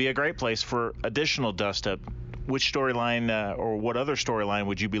time. This would be a great place for additional dust up. Which storyline or what other storyline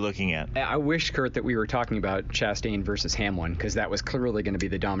would you be looking at? I wish, Curt, that we were talking about Chastain versus Hamlin, because that was clearly going to be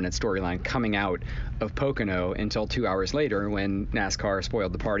the dominant storyline coming out of Pocono until 2 hours later when NASCAR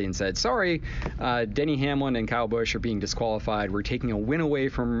spoiled the party and said, sorry, Denny Hamlin and Kyle Busch are being disqualified. We're taking a win away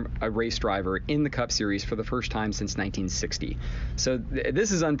from a race driver in the Cup Series for the first time since 1960. So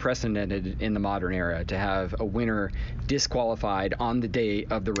this is unprecedented in the modern era, to have a winner disqualified on the day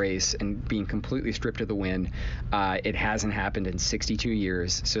of the race and being completely stripped of the win. It hasn't happened in 62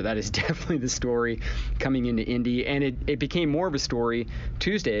 years, so that is definitely the story coming into Indy. And it became more of a story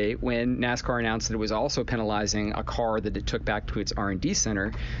Tuesday when NASCAR announced that it was also penalizing a car that it took back to its R&D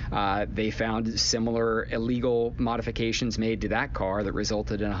center. They found similar illegal modifications made to that car that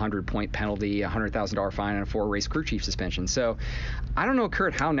resulted in a 100-point penalty, a $100,000 fine, and a 4-race crew chief suspension. So I don't know,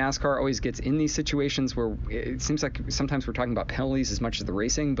 Curt, how NASCAR always gets in these situations where it seems like sometimes we're talking about penalties as much as the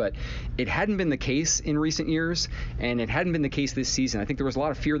racing, but it hadn't been the case in recent years, and it hadn't been the case this season. I think there was a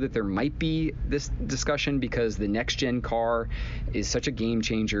lot of fear that there might be this discussion because the next-gen car is such a game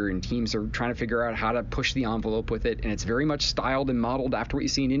changer, and teams are trying to figure out how to push the envelope with it, and it's very much styled and modeled after what you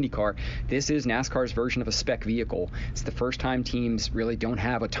see in IndyCar. This is NASCAR's version of a spec vehicle. It's the first time teams really don't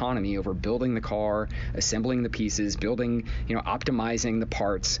have autonomy over building the car, assembling the pieces, building, optimizing the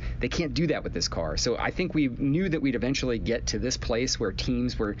parts. They can't do that with this car. So I think we knew that we'd eventually get to this place where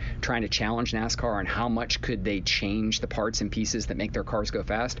teams were trying to challenge NASCAR on how much could they change the parts and pieces that make their cars go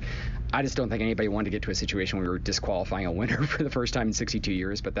fast. I just don't think anybody wanted to get to a situation where we were disqualifying a winner for the first time in 62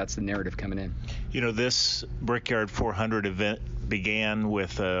 years, but that's the narrative coming in. This Brickyard 400 event began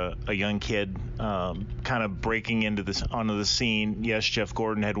with a young kid kind of breaking onto the scene. Yes, Jeff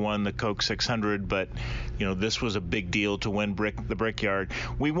Gordon had won the Coke 600, but this was a big deal to win the Brickyard.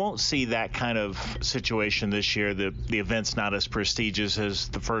 We won't see that kind of situation this year. The event's not as prestigious as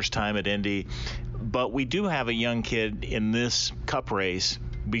the first time at Indy, but we do have a young kid in this Cup race,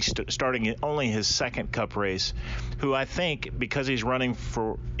 starting only his second Cup race, who I think, because he's running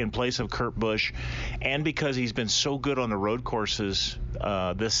in place of Kurt Busch, and because he's been so good on the road courses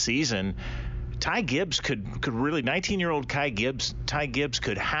this season, Ty Gibbs could really, 19-year-old Ty Gibbs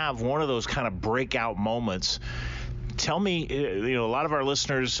could have one of those kind of breakout moments. Tell me, a lot of our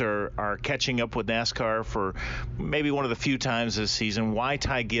listeners are catching up with NASCAR for maybe one of the few times this season, why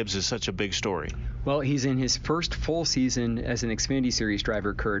Ty Gibbs is such a big story. Well, he's in his first full season as an Xfinity Series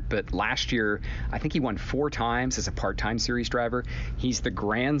driver, Curt, but last year I think he won 4 times as a part-time series driver. He's the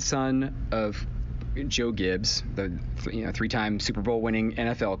grandson of Joe Gibbs, the 3-time Super Bowl winning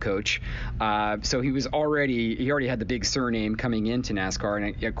NFL coach. So he already had the big surname coming into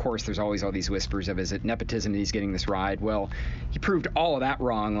NASCAR, and of course there's always all these whispers of, is it nepotism that he's getting this ride? Well, he proved all of that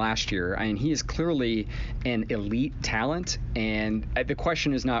wrong last year. I mean, he is clearly an elite talent, and the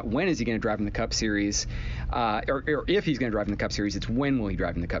question is not when is he going to drive in the Cup Series, or if he's going to drive in the Cup Series, it's when will he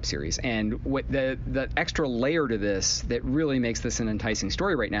drive in the Cup Series. And what the extra layer to this that really makes this an enticing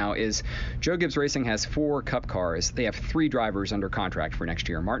story right now is Joe Gibbs Racing has 4 Cup cars. They have 3 drivers under contract for next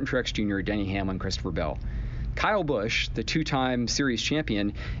year: Martin Truex Jr., Denny Hamlin, Christopher Bell. Kyle Busch, the 2-time series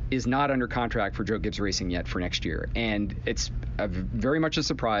champion, is not under contract for Joe Gibbs Racing yet for next year. And it's very much a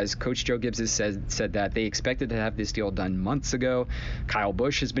surprise. Coach Joe Gibbs has said that they expected to have this deal done months ago. Kyle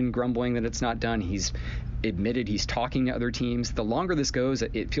Busch has been grumbling that it's not done. He's admitted he's talking to other teams. The longer this goes,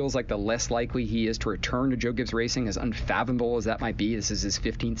 it feels like the less likely he is to return to Joe Gibbs Racing, as unfathomable as that might be. This is his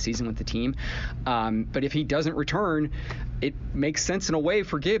 15th season with the team. But if he doesn't return, it makes sense in a way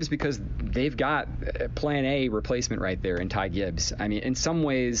for Gibbs because they've got plan A replacement right there in Ty Gibbs. I mean, in some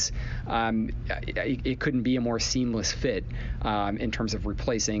ways, it couldn't be a more seamless fit in terms of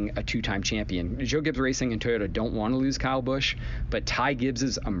replacing a 2-time champion. Joe Gibbs Racing and Toyota don't want to lose Kyle Busch, but Ty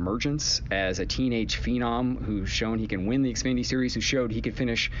Gibbs's emergence as a teenage phenom who's shown he can win the Xfinity Series, who showed he could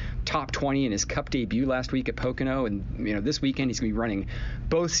finish top 20 in his Cup debut last week at Pocono, and this weekend he's going to be running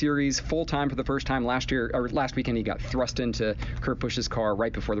both series full time for the first time. Last weekend he got thrust into Kurt Busch's car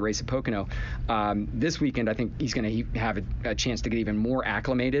right before the race at Pocono. This weekend I think he's going to have a chance to get even more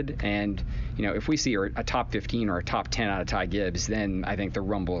acclimated, and if we see a top 15 or a top 10 out of Ty Gibbs, then I think the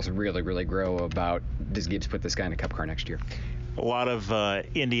rumbles really, really grow about, does Gibbs put this guy in a Cup car next year? A lot of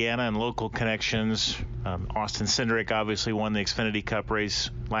Indiana and local connections. Austin Cindric obviously won the Xfinity Cup race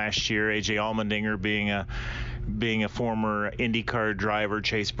last year. AJ Allmendinger being a former IndyCar driver.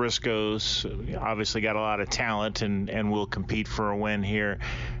 Chase Briscoe's obviously got a lot of talent and will compete for a win here.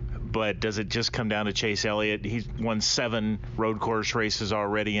 But does it just come down to Chase Elliott? He's won 7 road course races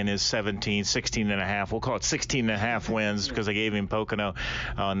already in his 16 and a half. We'll call it 16 and a half wins because I gave him Pocono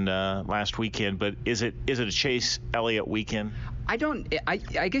on last weekend. But is it a Chase Elliott weekend? I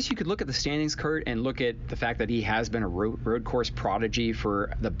guess you could look at the standings, Curt, and look at the fact that he has been a road course prodigy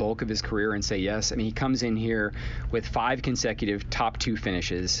for the bulk of his career and say yes. I mean, he comes in here with 5 consecutive top 2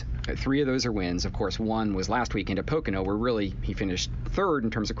 finishes. 3 of those are wins. Of course, one was last weekend at Pocono, where really he finished third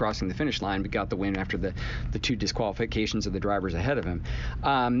in terms of crossing the finish line, but got the win after the 2 disqualifications of the drivers ahead of him.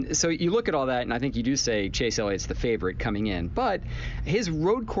 So you look at all that, and I think you do say Chase Elliott's the favorite coming in. But his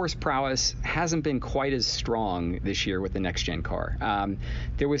road course prowess hasn't been quite as strong this year with the next-gen car.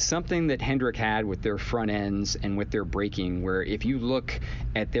 There was something that Hendrick had with their front ends and with their braking, where if you look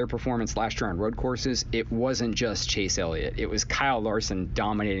at their performance last year on road courses, it wasn't just Chase Elliott. It was Kyle Larson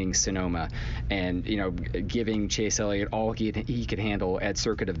dominating Sonoma and, giving Chase Elliott all he could handle at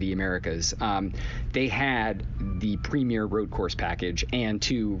Circuit of the Americas. They had the premier road course package and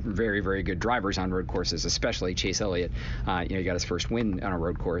 2 very, very good drivers on road courses, especially Chase Elliott. He got his first win on a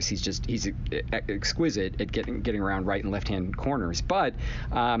road course. He's exquisite at getting around right and left-hand corners. But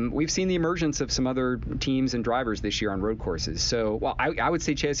we've seen the emergence of some other teams and drivers this year on road courses. So, well, I would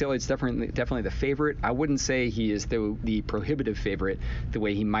say Chase Elliott's definitely the favorite. I wouldn't say he is the prohibitive favorite the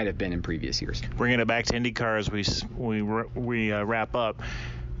way he might have been in previous years. Bringing it back to IndyCar as we wrap up,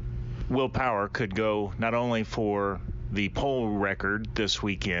 Will Power could go not only for the pole record this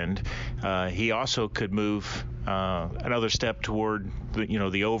weekend, he also could move another step toward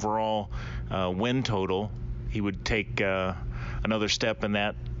the overall win total. He would take another step in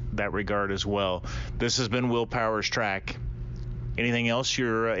that regard as well. This has been Will Power's track. Anything else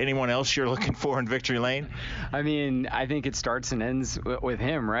anyone else you're looking for in victory lane? I mean, I think it starts and ends with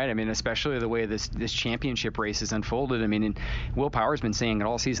him, right? I mean, especially the way this championship race has unfolded. I mean, and Will Power's been saying it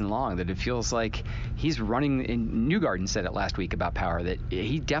all season long that it feels like he's running. And Newgarden said it last week about Power, that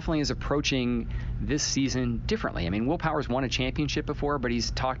he definitely is approaching this season differently. I mean, Will Power's won a championship before, but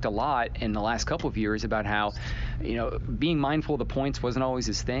he's talked a lot in the last couple of years about how, being mindful of the points wasn't always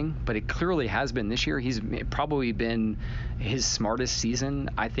his thing, but it clearly has been this year. He's probably been his smartest season,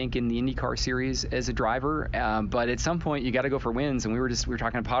 I think, in the IndyCar series as a driver. But at some point, you got to go for wins. And we were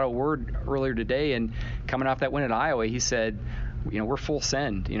talking to Palou Ward earlier today, and coming off that win at Iowa, he said, we're full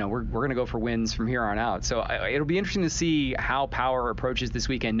send. We're going to go for wins from here on out. So it'll be interesting to see how Power approaches this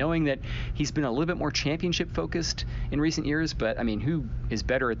weekend, knowing that he's been a little bit more championship focused in recent years. But I mean, who is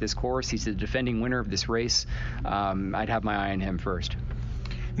better at this course? He's the defending winner of this race. I'd have my eye on him first.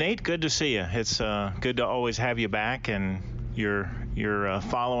 Nate, good to see you. It's good to always have you back, and your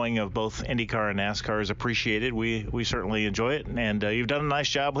following of both IndyCar and NASCAR is appreciated. We certainly enjoy it, and you've done a nice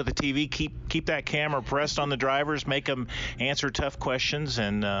job with the TV. Keep that camera pressed on the drivers, make them answer tough questions,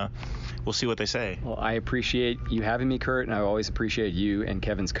 and we'll see what they say. Well, I appreciate you having me, Curt, and I always appreciate you and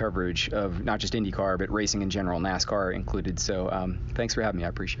Kevin's coverage of not just IndyCar, but racing in general, NASCAR included. So thanks for having me. I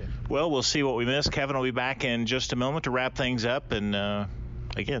appreciate it. Well, we'll see what we missed. Kevin will be back in just a moment to wrap things up and,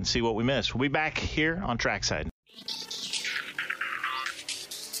 again, see what we missed. We'll be back here on Trackside.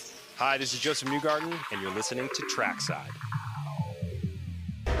 Hi, this is Joseph Newgarden, and you're listening to Trackside.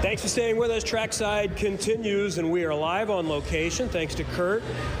 Thanks for staying with us. Trackside continues, and we are live on location. Thanks to Curt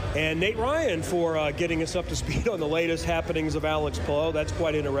and Nate Ryan for getting us up to speed on the latest happenings of Alex Palou. That's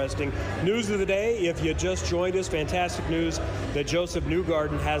quite interesting. News of the day, if you just joined us, fantastic news that Joseph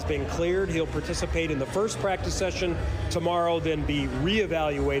Newgarden has been cleared. He'll participate in the first practice session tomorrow, then be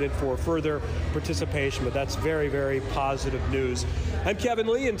reevaluated for further participation. But that's very, very positive news. I'm Kevin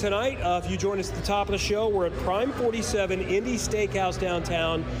Lee, and tonight, if you join us at the top of the show, we're at Prime 47 Indy Steakhouse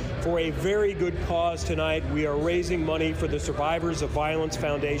downtown for a very good cause tonight. We are raising money for the Survivors of Violence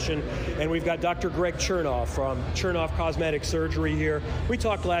Foundation, and we've got Dr. Greg Chernoff from Chernoff Cosmetic Surgery here. We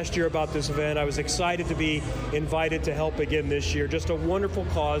talked last year about this event. I was excited to be invited to help again this year. Just a wonderful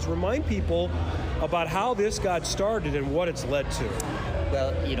cause. Remind people about how this got started and what it's led to.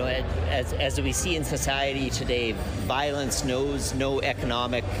 Well, as we see in society today, violence knows no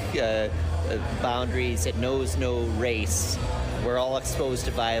economic boundaries. It knows no race. We're all exposed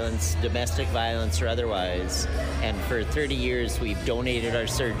to violence, domestic violence or otherwise. And for 30 years, we've donated our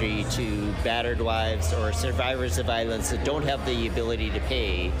surgery to battered wives or survivors of violence that don't have the ability to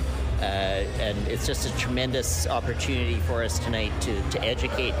pay. And it's just a tremendous opportunity for us tonight to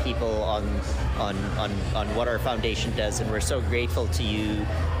educate people on what our foundation does. And we're so grateful to you,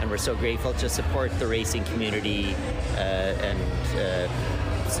 and we're so grateful to support the racing community, and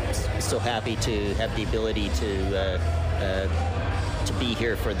so happy to have the ability to be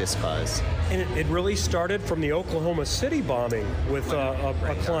here for this cause. And it really started from the Oklahoma City bombing with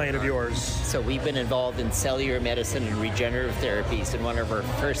a client of yours. So we've been involved in cellular medicine and regenerative therapies, and one of our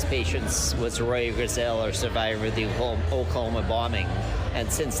first patients was Roy Griselle, our survivor of the Oklahoma bombing.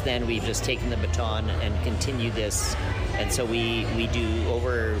 And since then, we've just taken the baton and continued this. And so we do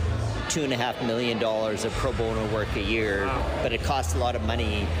over $2.5 million of pro bono work a year, but it costs a lot of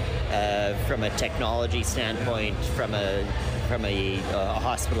money from a technology standpoint, from a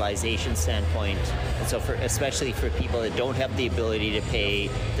hospitalization standpoint. And so especially for people that don't have the ability to pay,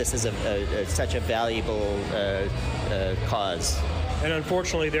 this is such a valuable cause. And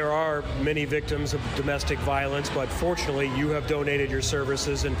unfortunately, there are many victims of domestic violence, but fortunately, you have donated your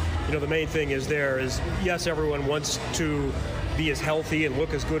services. And, the main thing is yes, everyone wants to be as healthy and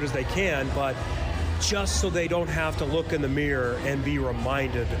look as good as they can, but just so they don't have to look in the mirror and be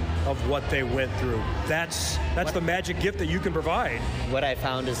reminded of what they went through. That's the magic gift that you can provide. What I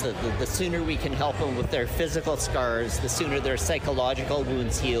found is that the sooner we can help them with their physical scars, the sooner their psychological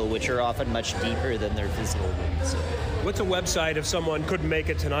wounds heal, which are often much deeper than their physical wounds. What's a website if someone couldn't make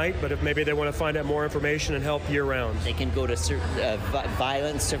it tonight, but if maybe they want to find out more information and help year-round? They can go to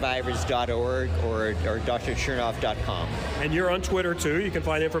violencesurvivors.org or drchernoff.com. And you're on Twitter, too. You can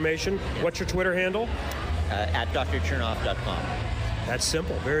find information. Yep. What's your Twitter handle? At drchernoff.com. That's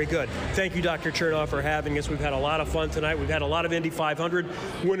simple. Very good. Thank you, Dr. Chernoff, for having us. We've had a lot of fun tonight. We've had a lot of Indy 500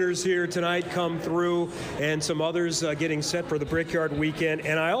 winners here tonight come through, and some others getting set for the Brickyard weekend.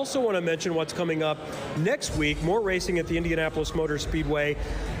 And I also want to mention what's coming up next week, more racing at the Indianapolis Motor Speedway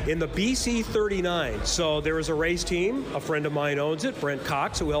in the BC 39. So there is a race team. A friend of mine owns it, Brent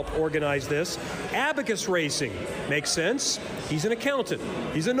Cox, who helped organize this. Abacus Racing. Makes sense. He's an accountant.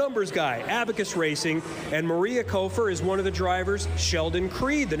 He's a numbers guy. Abacus Racing. And Maria Kofer is one of the drivers. Sheldon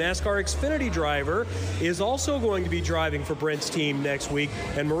Creed, the NASCAR Xfinity driver, is also going to be driving for Brent's team next week.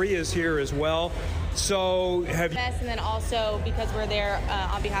 And Maria is here as well. So have you... And then also because we're there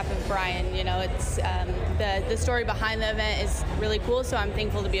on behalf of Brian, it's the story behind the event is really cool, so I'm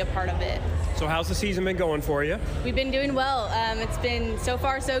thankful to be a part of it. So how's the season been going for you? We've been doing well. It's been so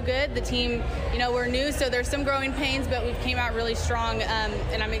far so good. The team, we're new, so there's some growing pains, but we've came out really strong,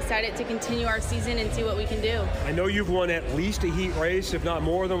 and I'm excited to continue our season and see what we can do. I know you've won at least a heat race, if not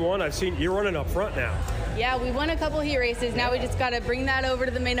more than one. I've seen you're running up front now. Yeah, we won a couple heat races. Now we just got to bring that over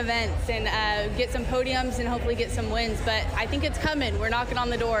to the main events and get some podiums and hopefully get some wins. But I think it's coming. We're knocking on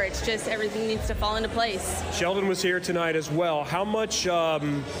the door. It's just everything needs to fall into place. Sheldon was here tonight as well. How much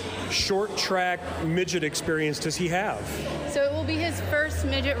short track midget experience does he have? So it will be his first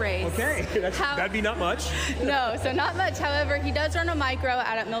midget race. Okay, that'd be not much. No, so not much. However, he does run a micro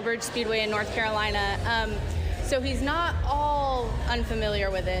out at Millbridge Speedway in North Carolina. So he's not all unfamiliar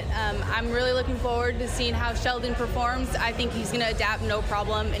with it. I'm really looking forward to seeing how Sheldon performs. I think he's going to adapt no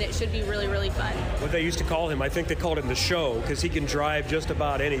problem, and it should be really, really fun. What they used to call him, I think they called him the show, because he can drive just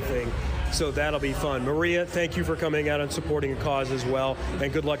about anything. So that'll be fun. Maria, thank you for coming out and supporting a cause as well.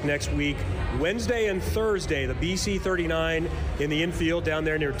 And good luck next week. Wednesday and Thursday, the BC 39 in the infield down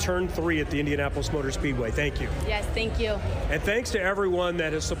there near Turn 3 at the Indianapolis Motor Speedway. Thank you. Yes, thank you. And thanks to everyone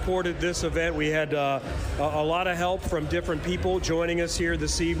that has supported this event. We had a lot of help from different people joining us here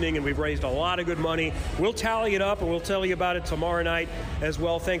this evening, and we've raised a lot of good money. We'll tally it up, and we'll tell you about it tomorrow night as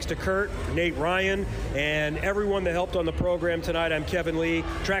well. Thanks to Curt, Nate Ryan, and everyone that helped on the program tonight. I'm Kevin Lee.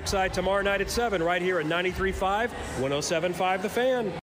 Trackside tomorrow night at 7 right here at 93.5, 107.5 The Fan.